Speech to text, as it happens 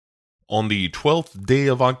On the 12th day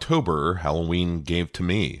of October, Halloween gave to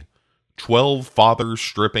me 12 fathers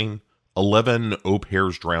stripping, 11 au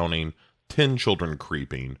pairs drowning, 10 children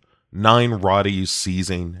creeping, 9 Roddies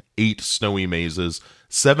seizing, 8 snowy mazes,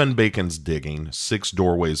 7 bacons digging, 6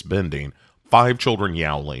 doorways bending, 5 children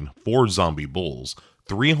yowling, 4 zombie bulls,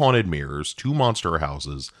 3 haunted mirrors, 2 monster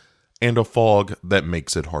houses, and a fog that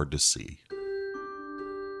makes it hard to see.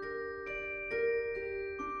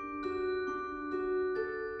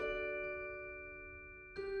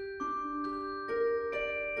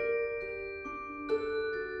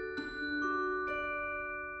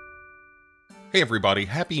 Hey everybody,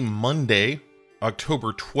 happy Monday,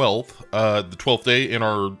 October 12th, the 12th day in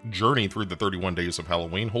our journey through the 31 days of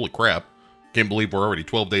Halloween. Holy crap, can't believe we're already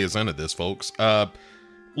 12 days into this, folks.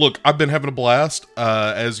 Look, I've been having a blast.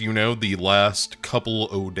 As you know, the last couple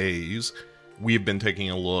of days, we've been taking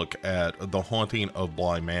a look at The Haunting of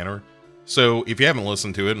Bly Manor. So if you haven't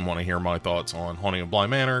listened to it and want to hear my thoughts on Haunting of Bly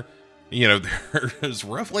Manor, you know, there's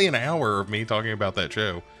roughly an hour of me talking about that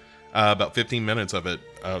show. About 15 minutes of it,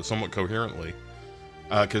 somewhat coherently,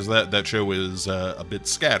 because that show is a bit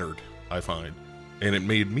scattered, I find, and it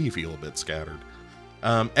made me feel a bit scattered.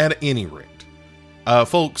 At any rate,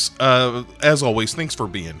 folks, as always, thanks for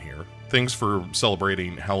being here. Thanks for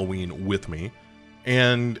celebrating Halloween with me.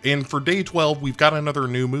 And for day 12, we've got another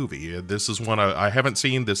new movie. This is one I haven't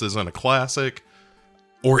seen. This isn't a classic.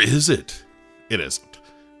 Or is it? It isn't.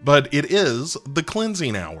 But it is The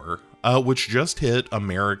Cleansing Hour, which just hit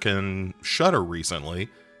American Shudder recently.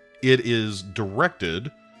 It is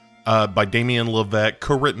directed by Damien Levesque,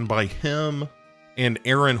 co-written by him and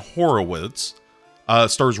Aaron Horowitz.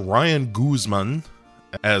 Stars Ryan Guzman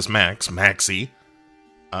as Maxie.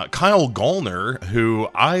 Kyle Gallner, who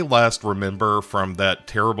I last remember from that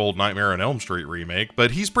terrible Nightmare on Elm Street remake, but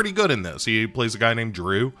he's pretty good in this. He plays a guy named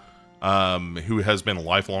Drew, who has been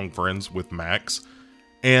lifelong friends with Max.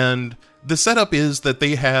 And the setup is that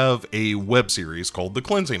they have a web series called The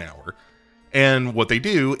Cleansing Hour. And what they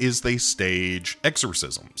do is they stage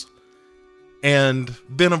exorcisms. And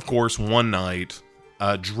then, of course, one night,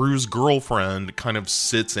 Drew's girlfriend kind of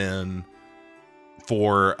sits in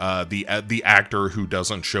for the actor who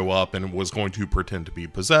doesn't show up and was going to pretend to be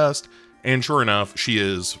possessed. And sure enough, she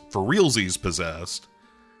is for realsies possessed.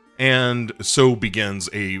 And so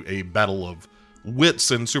begins a battle of wits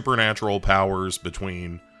and supernatural powers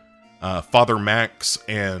between Father Max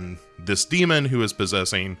and this demon who is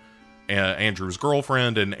possessing Andrew's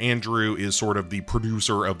girlfriend, and Andrew is sort of the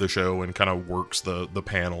producer of the show and kind of works the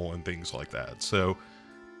panel and things like that. So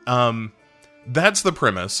that's the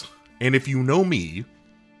premise, and if you know me,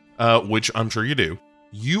 which I'm sure you do,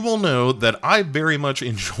 you will know that I very much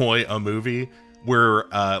enjoy a movie where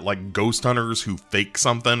like ghost hunters who fake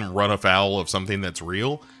something run afoul of something that's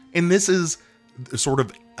real, and this is sort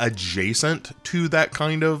of adjacent to that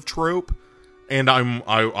kind of trope, and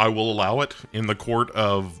I will allow it in the court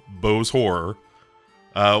of Beau's horror.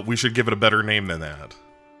 We should give it a better name than that,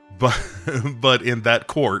 but in that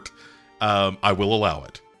court, I will allow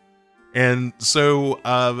it. And so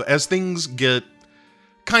as things get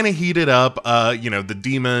kind of heated up, the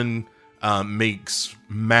demon makes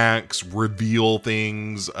Max reveal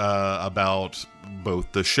things about both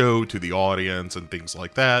the show to the audience and things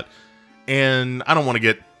like that. And I don't want to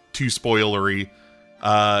get too spoilery.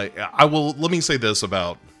 Let me say this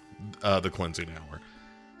about The Cleansing Hour.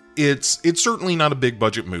 It's certainly not a big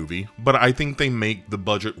budget movie, but I think they make the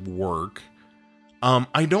budget work.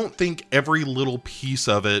 I don't think every little piece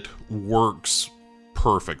of it works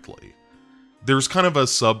perfectly. There's kind of a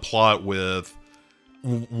subplot with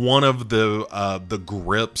one of the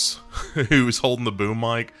grips who's holding the boom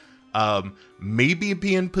mic, maybe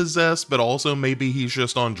being possessed, but also maybe he's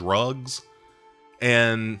just on drugs.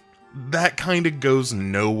 And that kind of goes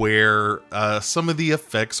nowhere. Some of the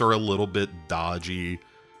effects are a little bit dodgy.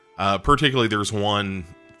 Particularly there's one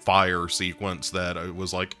fire sequence that I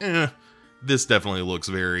was like, this definitely looks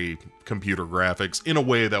very computer graphics in a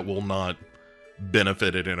way that will not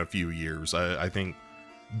benefit it in a few years. I think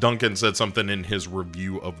Duncan said something in his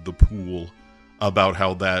review of The Pool about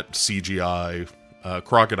how that CGI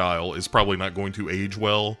crocodile is probably not going to age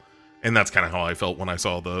well, and that's kind of how I felt when I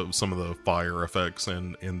saw some of the fire effects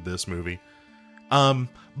in this movie.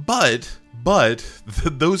 But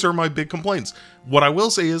those are my big complaints. What I will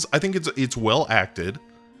say is I think it's well acted.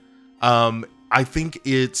 I think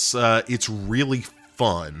it's really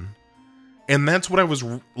fun. And that's what I was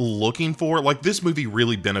looking for. Like, this movie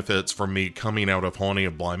really benefits from me coming out of Haunting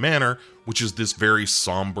of Bly Manor, which is this very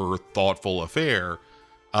somber, thoughtful affair.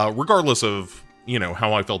 Regardless of,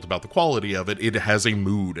 how I felt about the quality of it, it has a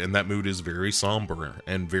mood, and that mood is very somber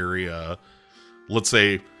and very, let's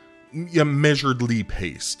say, measuredly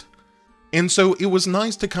paced. And so it was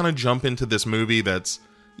nice to kind of jump into this movie that's,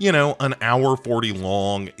 an hour 40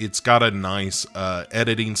 long. It's got a nice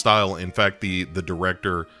editing style. In fact, the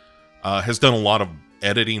director has done a lot of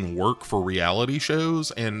editing work for reality shows,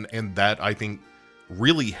 and that, I think,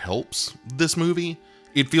 really helps this movie.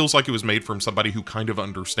 It feels like it was made from somebody who kind of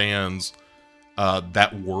understands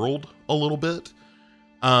that world a little bit.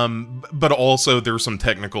 But also there's some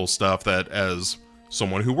technical stuff that, as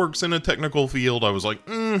someone who works in a technical field, I was like,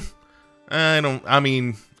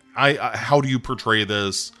 how do you portray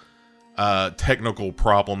this technical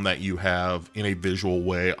problem that you have in a visual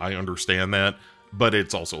way? I understand that, but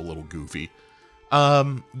it's also a little goofy.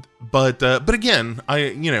 But again,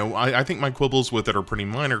 I think my quibbles with it are pretty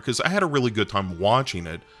minor, because I had a really good time watching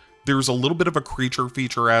it. There's a little bit of a creature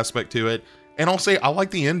feature aspect to it, and I'll say I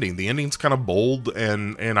like the ending. The ending's kind of bold,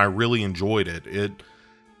 and I really enjoyed it. It,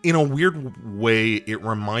 in a weird way, it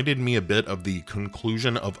reminded me a bit of the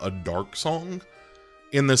conclusion of A Dark Song,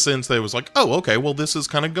 in the sense that it was like, oh, okay, well, this is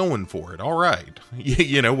kind of going for it. All right.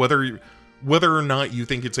 Whether or not you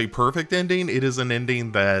think it's a perfect ending, it is an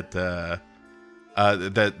ending that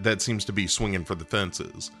that seems to be swinging for the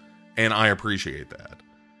fences, and I appreciate that.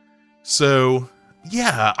 So,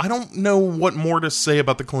 yeah, I don't know what more to say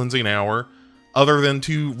about The Cleansing Hour, other than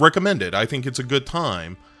to recommend it. I think it's a good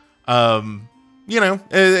time. Are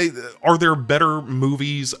there better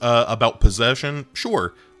movies about possession?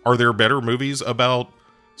 Sure. Are there better movies about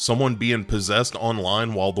someone being possessed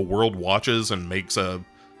online while the world watches and makes a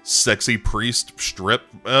sexy priest strip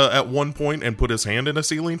at one point and put his hand in a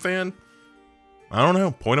ceiling fan? I don't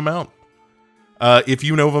know. Point them out. If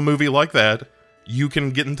you know of a movie like that, you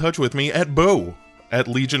can get in touch with me at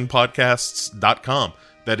bo@legionpodcasts.com.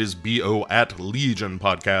 That is BO at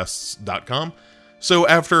legionpodcasts.com. So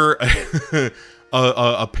after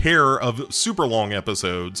a pair of super long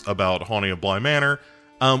episodes about Haunting of Bly Manor,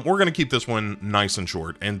 we're going to keep this one nice and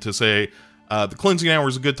short. And to say, The Cleansing Hour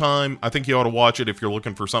is a good time. I think you ought to watch it if you're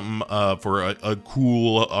looking for something for a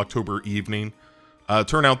cool October evening.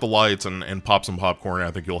 Turn out the lights and pop some popcorn.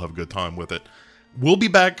 I think you'll have a good time with it. We'll be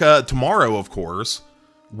back tomorrow, of course,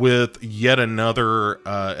 with yet another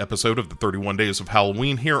episode of the 31 Days of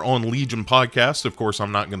Halloween here on Legion Podcast. Of course,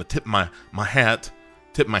 I'm not going to tip my hat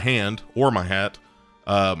in hand,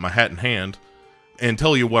 and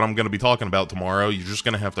tell you what I'm going to be talking about tomorrow. You're just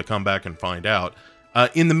going to have to come back and find out.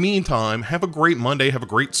 In the meantime, have a great Monday. Have a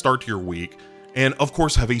great start to your week. And, of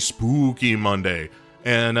course, have a spooky Monday.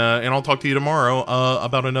 And I'll talk to you tomorrow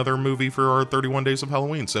about another movie for our 31 Days of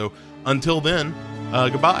Halloween. So until then,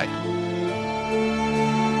 goodbye.